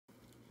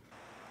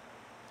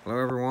Hello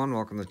everyone,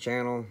 welcome to the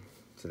channel.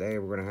 Today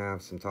we're going to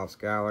have some Topps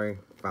Gallery.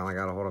 Finally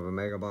got a hold of a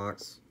mega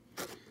box.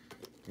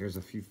 Here's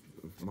a few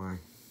of my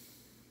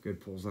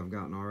good pulls I've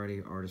gotten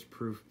already. Artist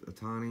Proof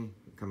Ohtani,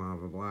 come out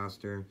of a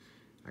blaster.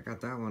 I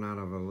got that one out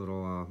of a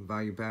little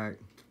value pack.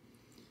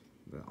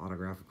 The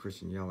autograph of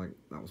Christian Yelich,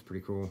 that was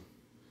pretty cool.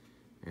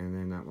 And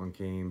then that one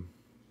came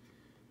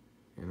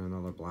in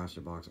another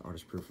blaster box,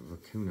 Artist Proof of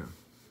Acuna.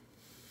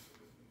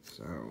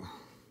 So,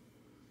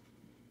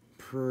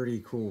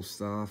 pretty cool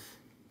stuff.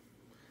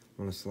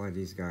 I'm going to slide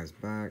these guys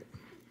back.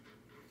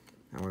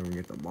 That way we can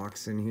get the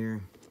box in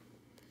here.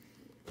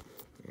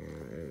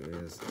 And it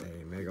is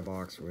a mega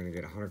box. We're going to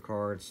get 100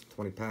 cards,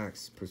 20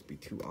 packs. Supposed to be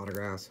 2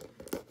 autographs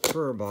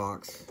per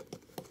box.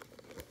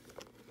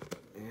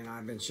 And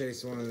I've been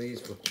chasing one of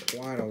these for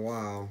quite a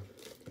while.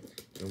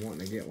 Been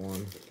wanting to get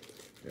one.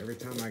 Every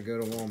time I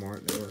go to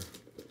Walmart, they were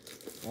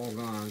all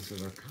gone, so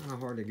they're kind of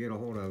hard to get a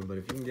hold of. But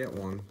if you can get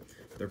one,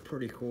 they're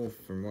pretty cool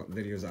from what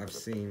videos I've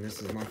seen.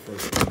 This is my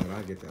first one that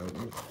I get to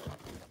open.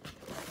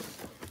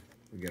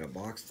 We get a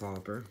box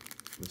topper,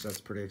 which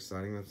that's pretty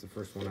exciting. That's the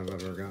first one I've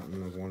ever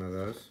gotten of one of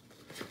those.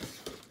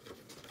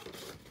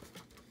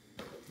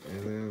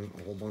 And then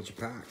a whole bunch of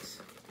packs.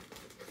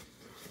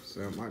 So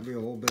it might be a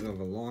little bit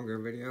of a longer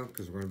video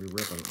because we're going to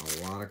be ripping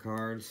a lot of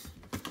cards.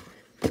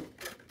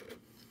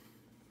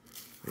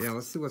 Yeah,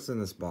 let's see what's in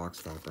this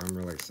box topper. I'm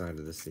really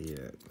excited to see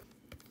it.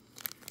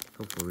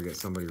 Hopefully we get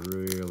somebody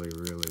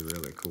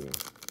really cool.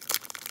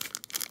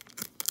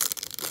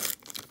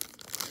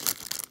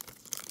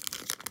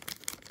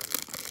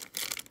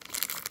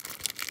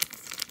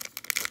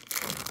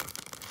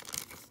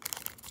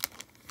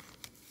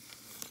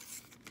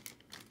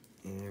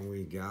 And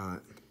we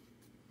got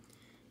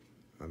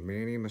a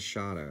Manny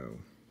Machado.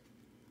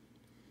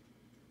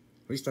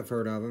 At least I've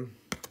heard of him,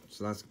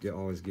 so that's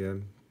always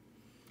good.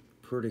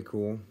 Pretty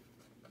cool.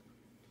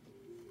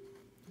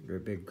 Very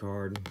big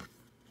card.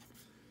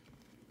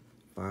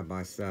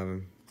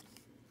 5x7.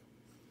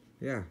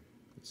 Yeah,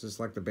 it's just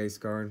like the base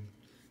card.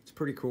 It's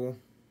pretty cool.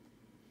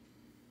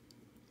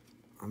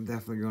 I'm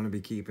definitely going to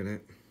be keeping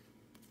it.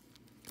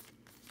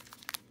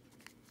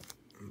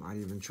 I might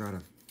even try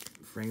to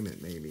frame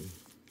it maybe.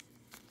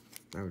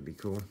 That would be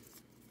cool.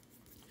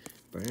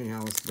 But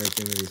anyhow, let's break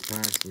into these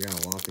packs. We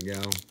got a lot to go.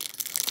 We're going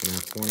to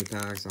have 20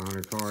 packs,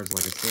 100 cards,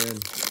 like I said.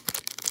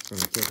 It's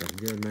going to take a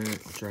good minute.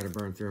 I'll try to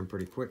burn through them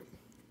pretty quick.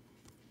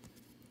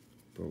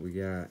 But we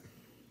got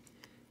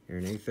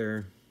Aaron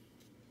Ether,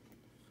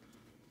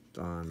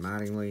 Don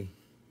Mattingly,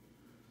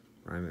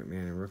 Ryan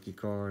McMahon rookie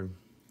card,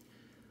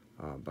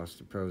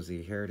 Buster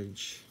Posey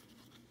Heritage,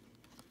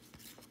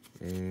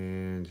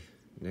 and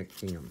Nick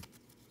Kingham.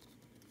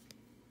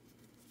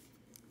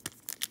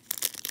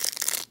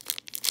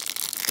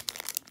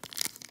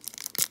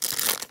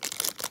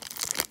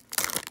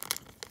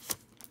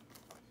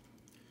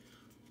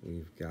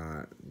 We've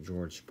got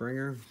George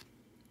Springer,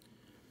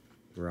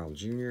 Burrell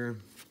Jr.,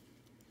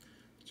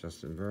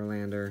 Justin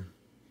Verlander.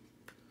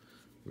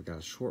 We got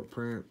a short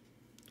print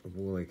of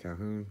Willie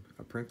Calhoun,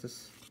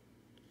 Apprentice,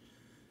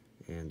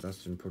 and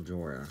Dustin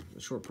Pedroia.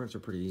 The short prints are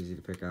pretty easy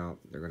to pick out.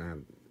 They're going to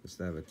have,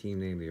 instead of a team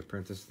name, the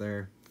Apprentice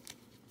there.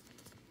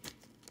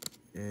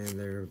 And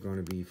they're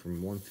going to be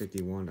from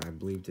 151, I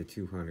believe, to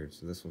 200.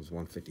 So this one's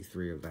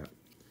 153 of that.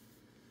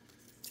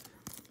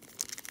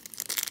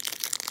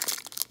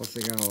 Plus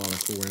they got a lot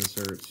of cool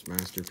inserts,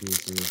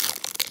 masterpieces.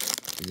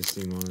 You just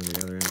seen one of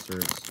the other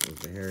inserts of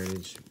the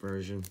Heritage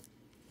version.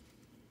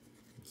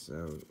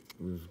 So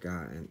we've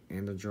got an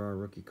Andujar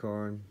rookie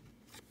card,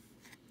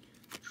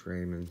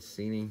 Trey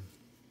Mancini,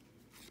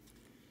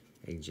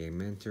 AJ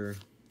Minter,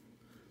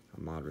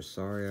 Ahmad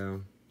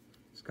Rosario,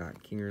 Scott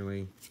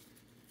Kingery,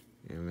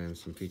 and then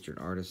some featured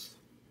artists.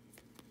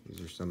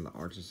 These are some of the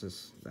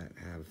artists that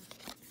have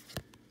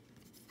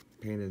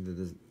painted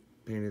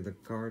the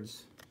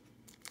cards,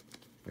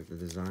 like the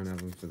design of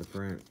them for the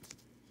print.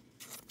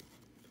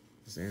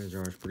 This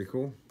Andujar is pretty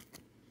cool.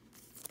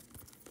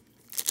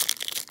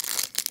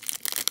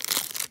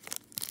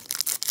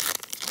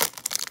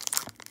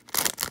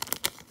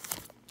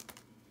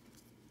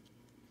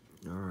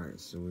 Alright,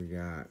 so we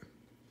got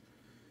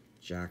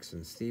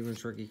Jackson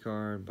Stevens rookie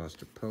card,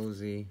 Buster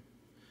Posey,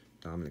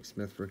 Dominic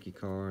Smith rookie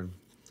card.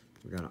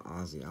 We got an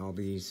Ozzie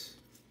Albies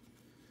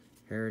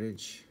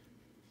Heritage,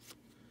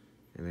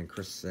 and then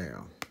Chris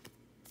Sale.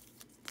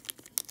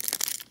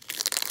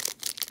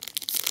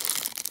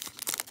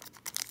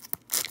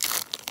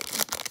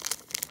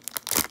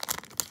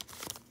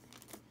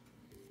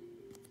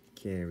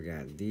 Okay, we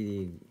got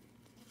Didi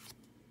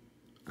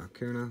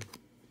Acuna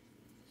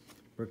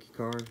rookie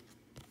card.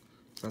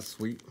 That's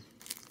sweet.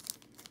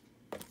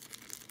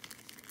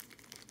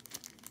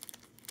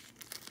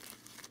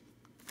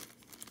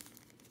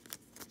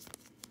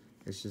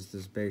 It's just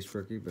this base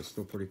rookie, but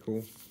still pretty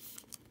cool.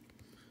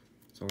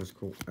 It's always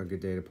cool, a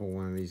good day to pull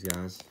one of these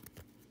guys.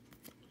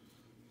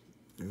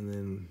 And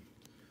then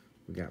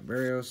we got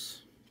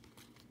Barrios.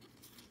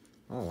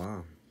 Oh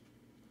wow.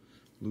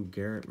 Lou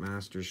Garrett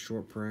Masters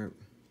short print.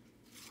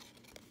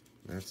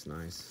 That's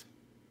nice.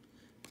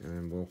 And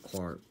then Will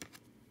Clark.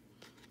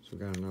 So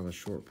we got another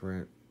short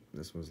print.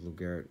 This one's Lou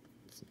Gehrig,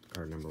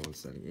 card number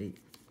 178.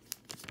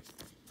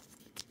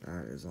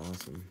 That is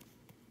awesome.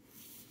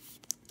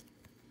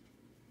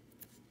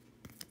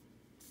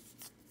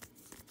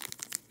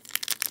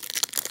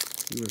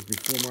 He was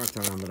before my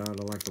time, but I would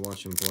have liked to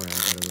watch him play. I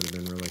thought it would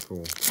have been really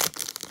cool.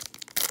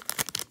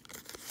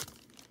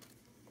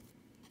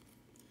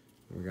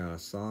 We got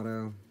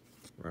Asado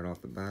right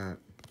off the bat.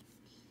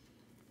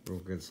 Real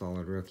good,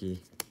 solid rookie.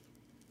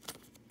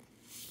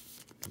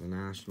 The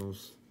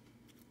Nationals.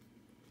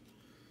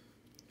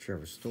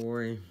 Trevor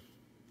Story.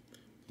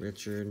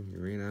 Richard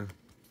Urena.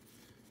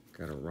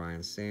 Got a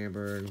Ryan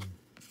Sandberg.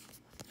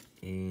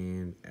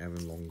 And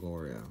Evan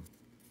Longoria.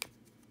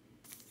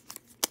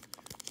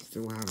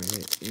 Still haven't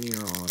hit any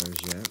of our autos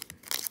yet.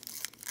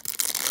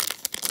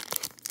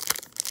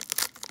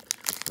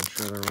 I'm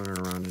sure they're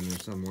running around in there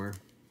somewhere.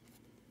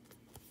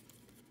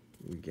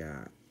 We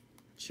got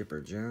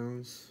Chipper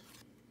Jones,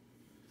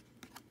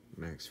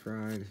 Max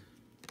Fried,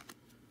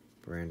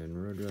 Brandon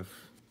Woodruff,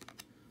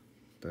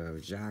 Bo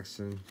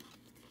Jackson,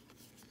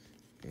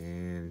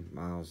 and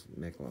Miles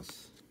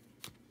Mikolas.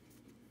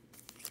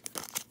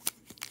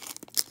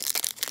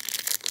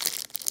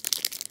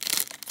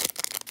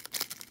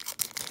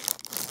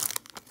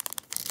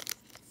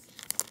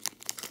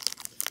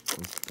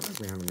 I'm surprised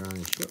we haven't got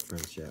any short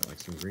prints yet, like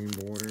some green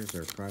borders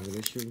or private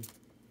issue.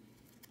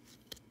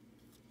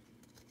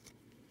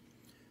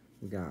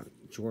 We got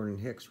Jordan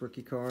Hicks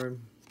rookie card.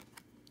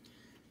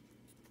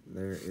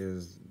 There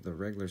is the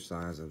regular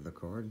size of the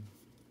card.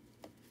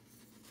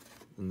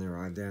 And they're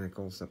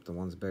identical, except the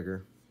one's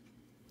bigger.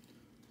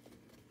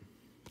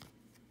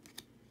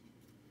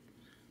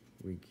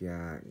 We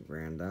got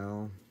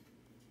Grandal.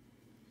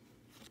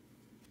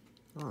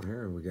 Oh,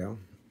 here we go.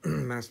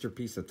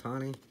 Masterpiece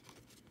Ohtani.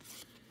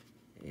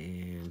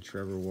 And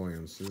Trevor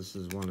Williams. So this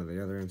is one of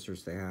the other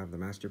inserts they have, the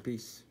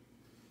Masterpiece.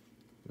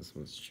 This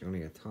one's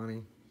Shohei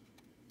Ohtani.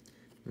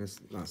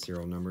 It's not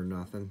serial numbered,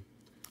 nothing.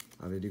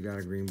 They do got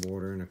a green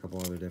border and a couple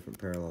other different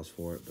parallels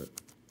for it, but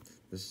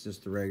this is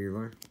just the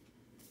regular.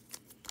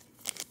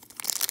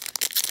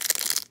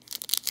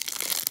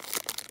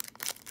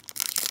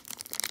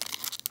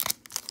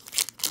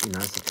 Be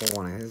nice to pull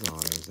one of his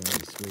autos.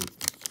 That'd be sweet.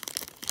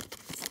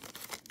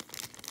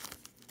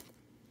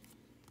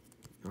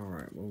 All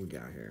right, what we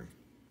got here?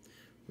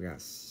 We got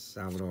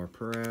Salvador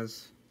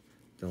Perez,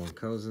 Dylan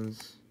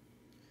Cousins,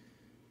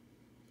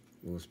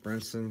 Lewis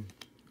Brinson.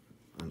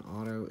 An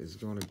auto is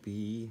going to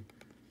be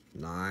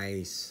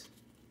nice.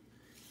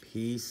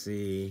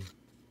 PC.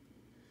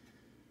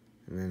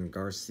 And then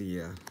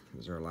Garcia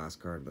is our last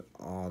card, but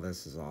oh,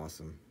 this is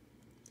awesome.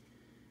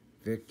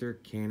 Victor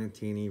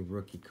Canatini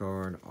rookie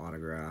card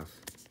autograph.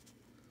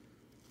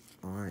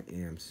 I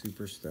am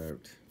super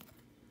stoked.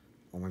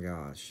 Oh my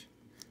gosh.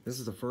 This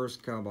is the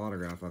first Cub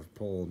autograph I've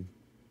pulled.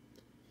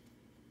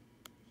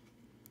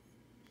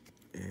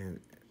 And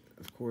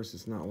of course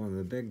it's not one of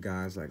the big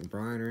guys like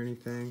Brian or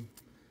anything.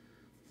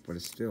 But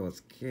it's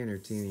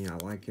Canatini. I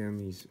like him.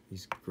 He's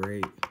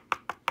great.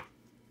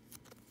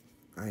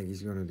 I think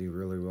he's gonna do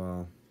really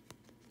well.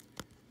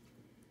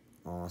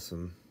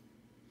 Awesome.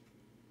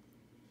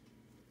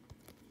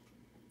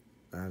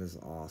 That is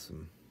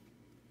awesome.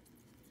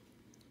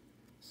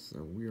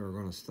 So we are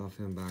gonna stuff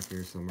him back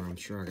here somewhere. I'm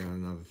sure I got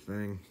another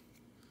thing.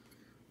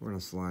 We're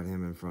gonna slide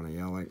him in front of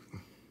Yelich.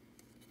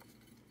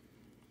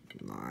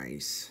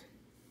 Nice.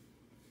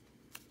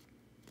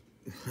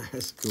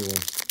 That's cool.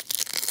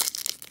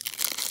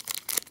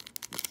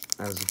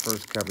 That was the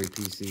first Cubby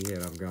PC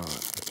hit I've got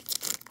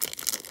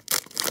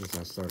since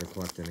I started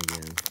collecting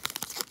again.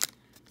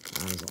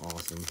 That is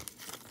awesome.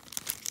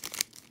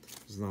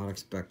 Was not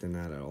expecting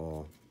that at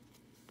all.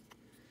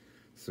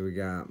 So we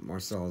got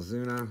Marcell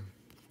Ozuna,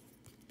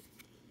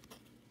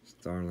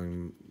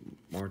 Starling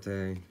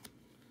Marte,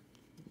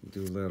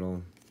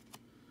 Doolittle,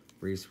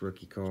 Reese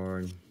rookie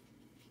card,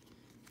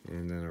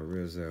 and then a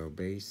Rizzo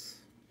base.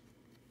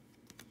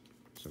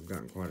 So I've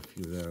gotten quite a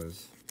few of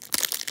those.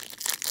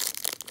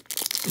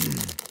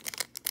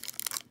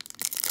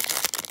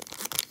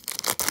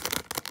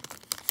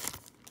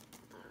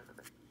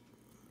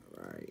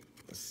 Alright,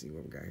 let's see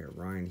what we got here.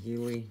 Ryan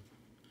Healy,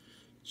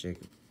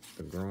 Jacob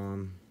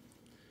deGrom,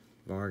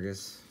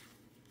 Vargas.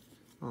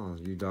 Oh,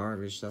 Yu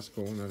Darvish, that's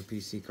cool. Another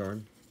PC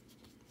card.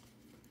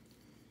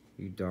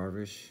 Yu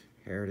Darvish,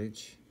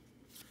 Heritage.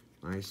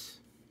 Nice.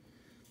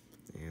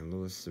 And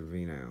Luis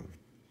Severino.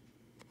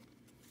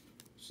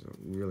 So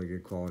really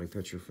good quality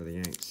pitcher for the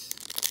Yanks.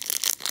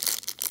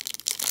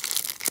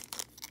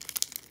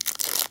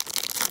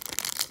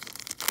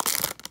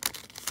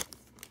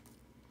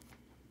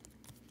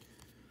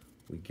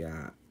 We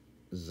got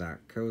Zach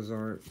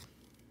Cozart,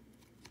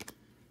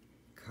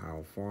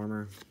 Kyle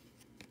Farmer,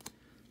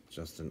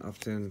 Justin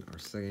Upton. Our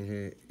second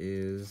hit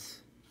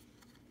is,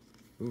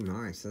 ooh,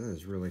 nice. That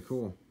is really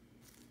cool.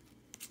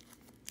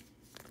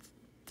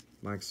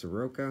 Mike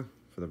Soroka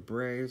for the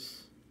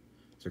Braves.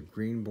 It's a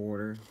green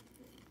border.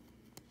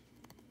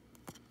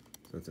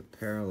 So it's a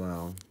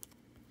parallel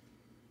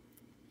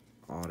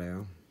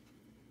auto.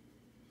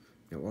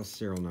 It was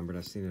serial numbered.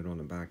 I've seen it on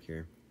the back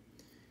here.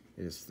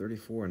 It is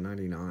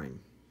 $34.99.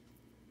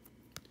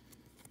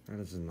 That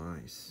is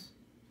nice.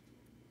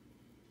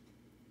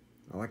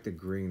 I like the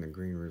green. The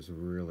green is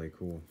really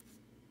cool.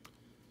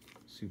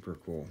 Super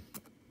cool.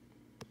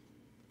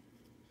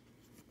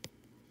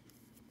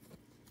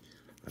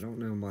 I don't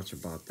know much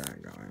about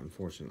that guy,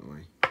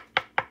 unfortunately.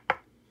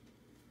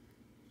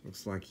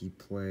 Looks like he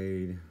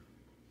played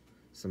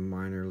some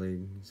minor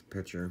leagues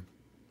pitcher.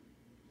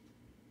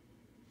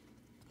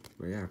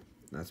 But yeah,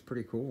 that's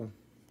pretty cool.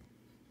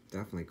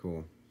 Definitely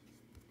cool.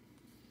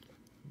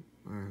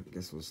 I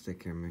guess we'll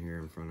stick him here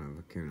in front of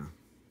Acuna.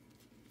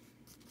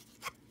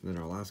 Then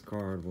our last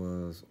card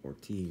was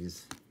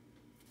Ortiz.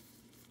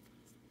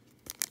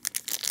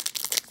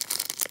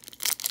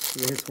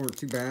 The hits weren't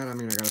too bad. I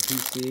mean, I got a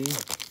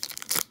PC.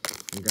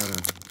 We got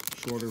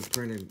a shorter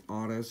printed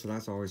auto, so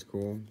that's always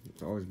cool.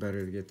 It's always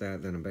better to get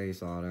that than a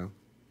base auto.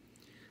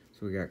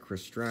 So we got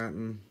Chris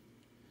Stratton,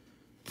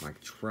 Mike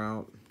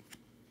Trout.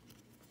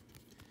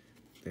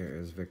 There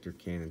is Victor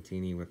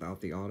Cannantini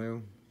without the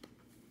auto.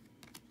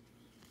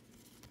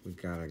 We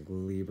got a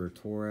Gleyber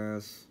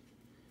Torres,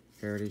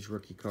 Heritage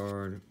rookie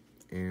card,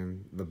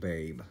 and the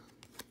Babe,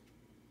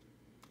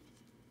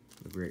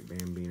 the Great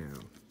Bambino.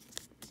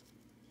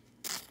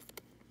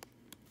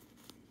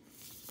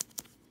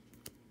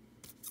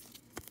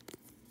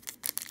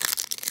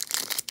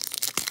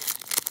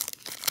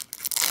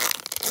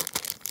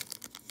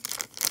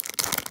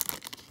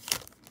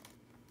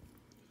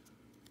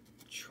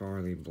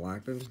 Charlie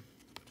Blackmon,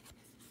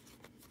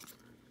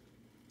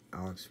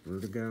 Alex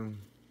Verdugo,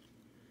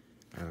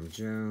 Adam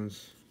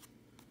Jones.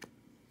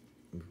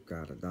 We've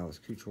got a Dallas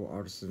Keuchel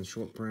Artisan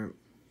short print,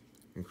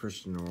 and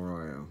Christian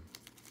Arroyo.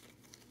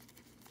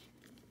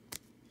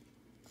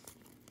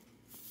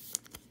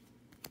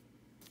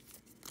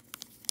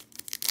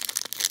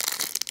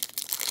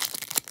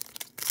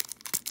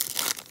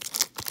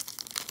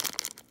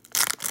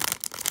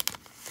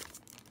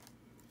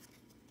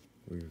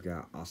 We've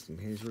got Austin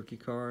Hayes rookie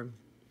card,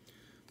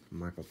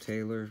 Michael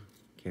Taylor,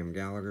 Cam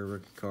Gallagher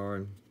rookie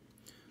card,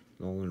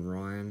 Nolan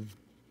Ryan,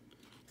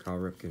 Kyle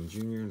Ripken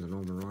Jr. The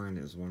Nolan Ryan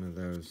is one of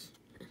those,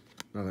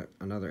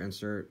 another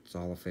insert. It's a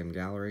Hall of Fame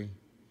gallery,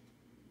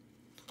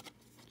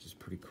 which is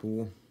pretty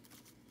cool.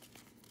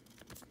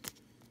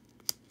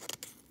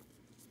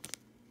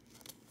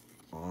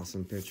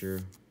 Awesome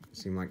pitcher.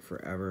 Seemed like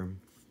forever.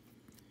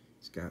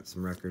 He's got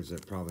some records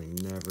that probably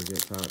never get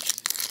touched.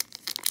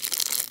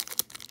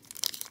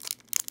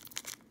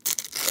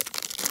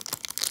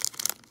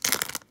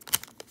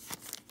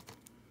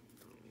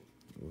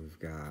 We've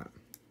got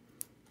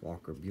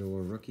Walker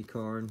Buehler rookie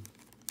card,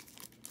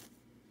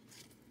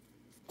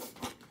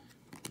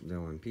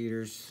 Dylan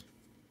Peters,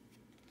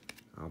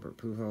 Albert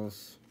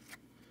Pujols.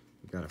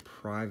 We've got a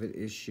private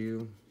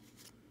issue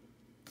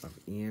of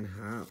Ian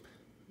Happ,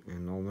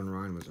 and Nolan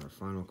Ryan was our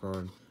final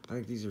card. I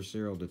think these are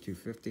serial to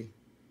 250.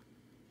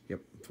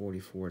 Yep,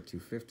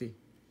 44/250.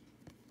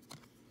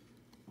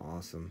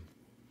 Awesome.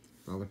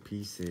 Another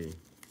PC.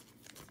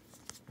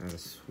 That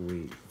is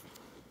sweet.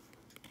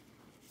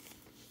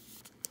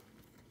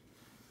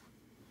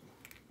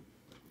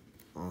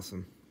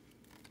 Awesome.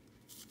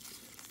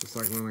 Looks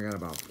like we only got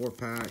about 4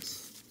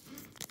 packs.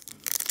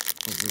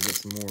 Hopefully get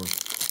some more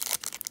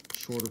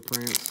shorter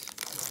prints.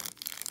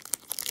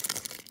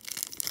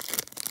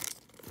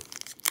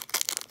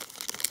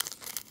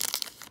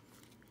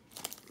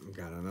 We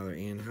got another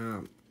Ian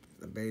Happ.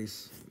 The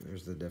base,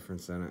 there's the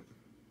difference in it.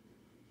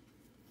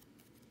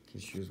 In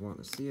case you was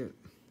wanting to see it.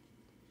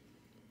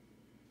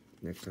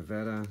 Nick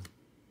Pivetta,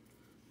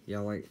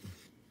 Yelich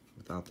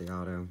without the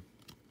auto.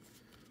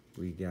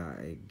 We got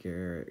a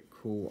Garrett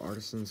Cole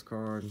Artisans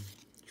card,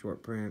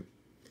 short print,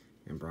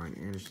 and Brian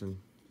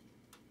Anderson.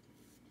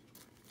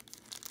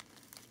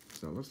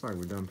 So it looks like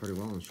we've done pretty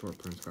well in short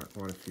prints. Got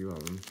quite a few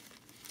of them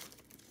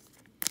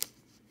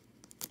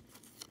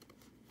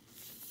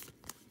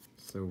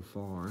so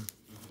far.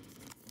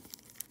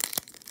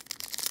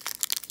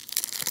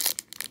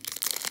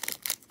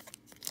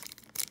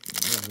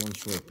 There's one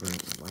short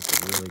print I'd like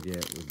to really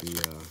get would be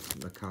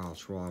the Kyle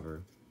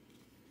Schwarber.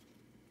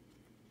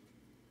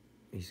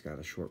 He's got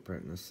a short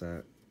print in the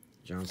set.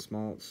 John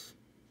Smoltz,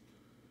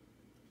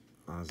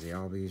 Ozzie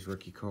Albies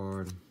rookie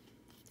card.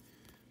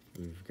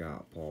 We've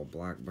got Paul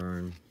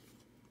Blackburn.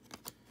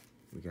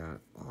 We got,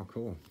 oh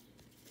cool,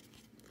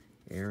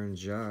 Aaron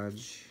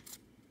Judge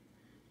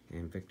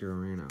and Victor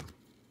Arena.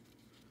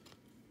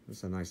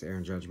 That's a nice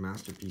Aaron Judge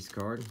Masterpiece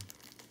card.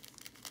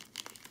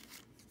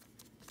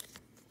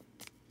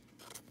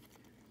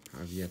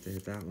 I've yet to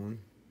hit that one.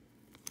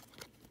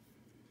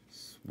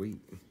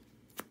 Sweet.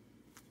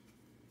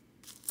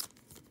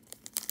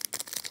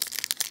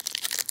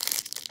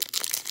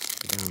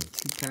 Down to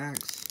 2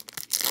 packs.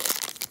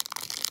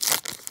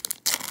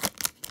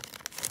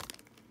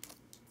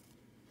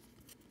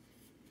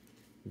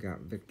 We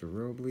got Victor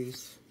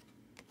Robles,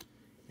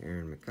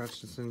 Aaron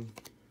McCutcheon,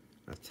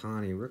 a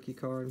Ohtani rookie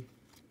card.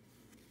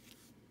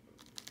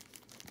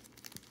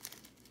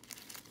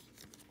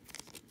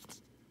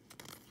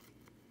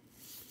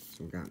 So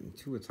we've gotten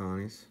 2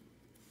 Ohtanis,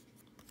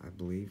 I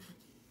believe.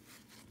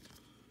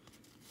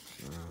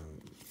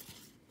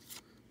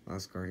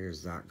 Last card here is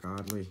Zach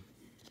Godley.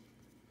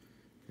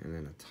 And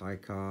then a Ty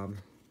Cobb.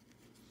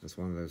 That's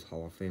one of those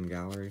Hall of Fame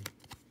gallery.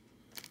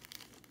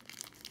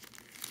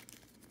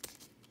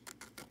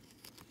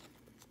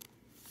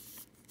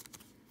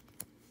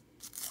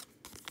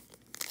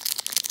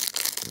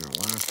 And our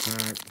last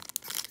pack.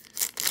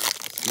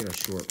 Let's get a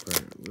short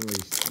print.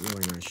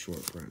 Really nice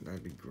short print.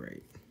 That'd be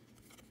great.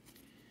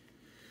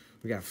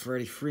 We got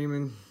Freddie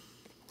Freeman.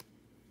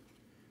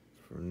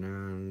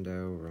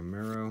 Fernando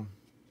Romero.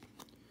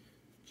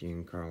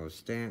 Giancarlo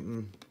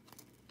Stanton.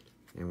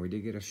 And we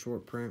did get a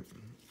short print.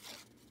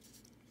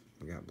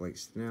 We got Blake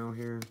Snell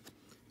here.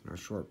 And our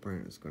short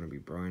print is going to be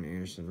Brian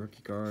Anderson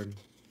rookie card.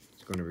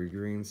 It's going to be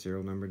green,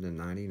 serial number to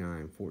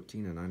 99,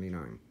 14 of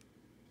 99.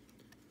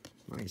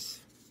 Nice.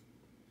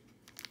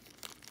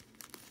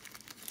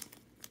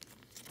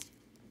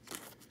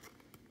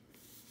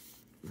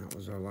 That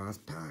was our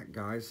last pack,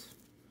 guys.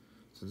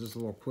 So just a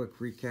little quick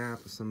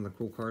recap of some of the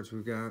cool cards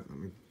we've got. Let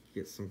me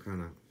get some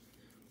kind of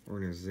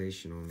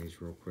organization on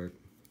these real quick.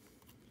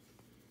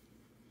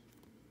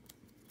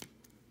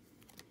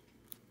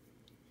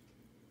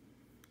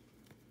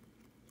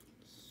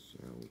 So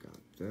we got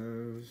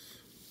those.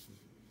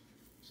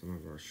 Some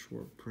of our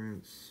short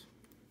prints.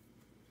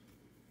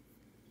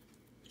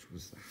 Which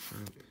was the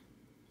Hap.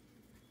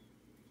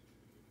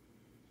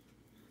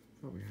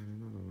 Thought we had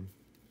another one.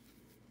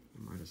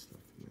 I might have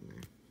stuffed them in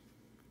there.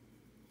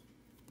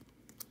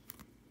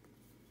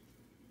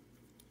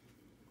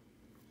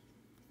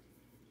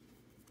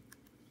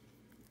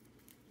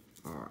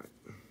 Alright.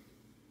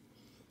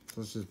 So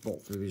let's just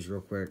bolt through these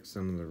real quick.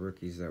 Some of the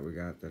rookies that we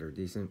got that are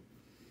decent.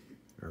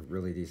 Are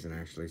really decent,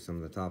 actually. Some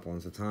of the top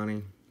ones.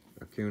 Ohtani,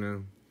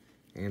 Acuna,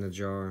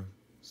 Anajar,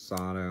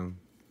 Sato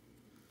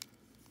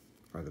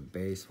are the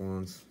base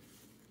ones.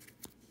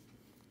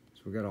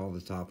 So we got all the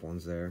top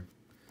ones there.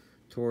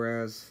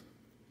 Torres,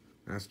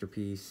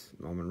 Masterpiece,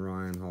 Nolan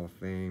Ryan, Hall of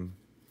Fame,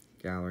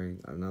 Gallery,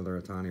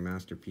 another Ohtani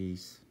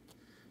Masterpiece,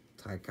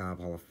 Ty Cobb,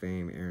 Hall of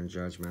Fame, Aaron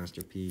Judge,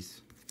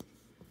 Masterpiece.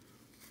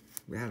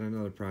 We had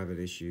another private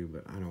issue,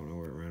 but I don't know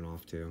where it ran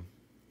off to.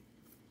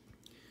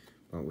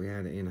 But we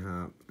had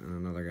In-Hop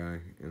and another guy,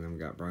 and then we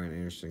got Brian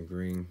Anderson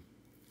green.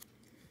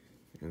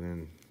 And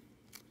then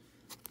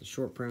the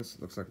short prints,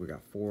 looks like we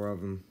got 4 of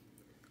them.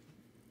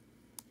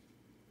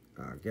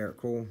 Garrett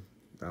Cole,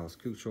 Dallas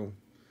Keuchel,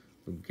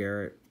 Luke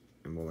Garrett,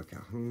 and Willa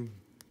Calhoun.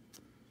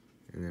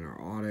 And then our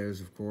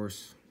autos, of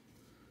course,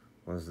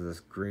 was this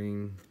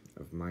green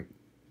of Mike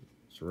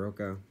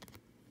Soroka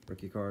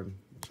rookie card,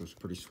 which was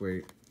pretty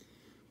sweet.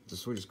 The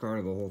sweetest card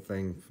of the whole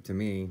thing to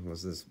me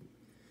was this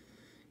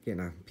getting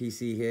a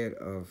PC hit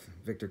of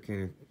Victor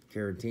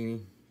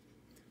Caratini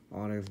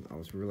auto. I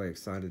was really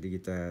excited to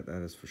get that.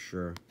 That is for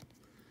sure.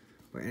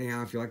 But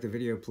anyhow, if you like the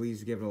video,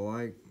 please give it a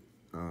like.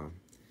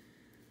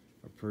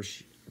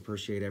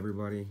 Appreciate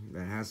everybody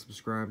that has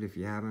subscribed. If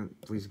you haven't,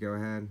 please go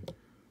ahead.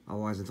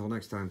 Otherwise, until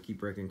next time, keep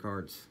breaking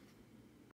cards.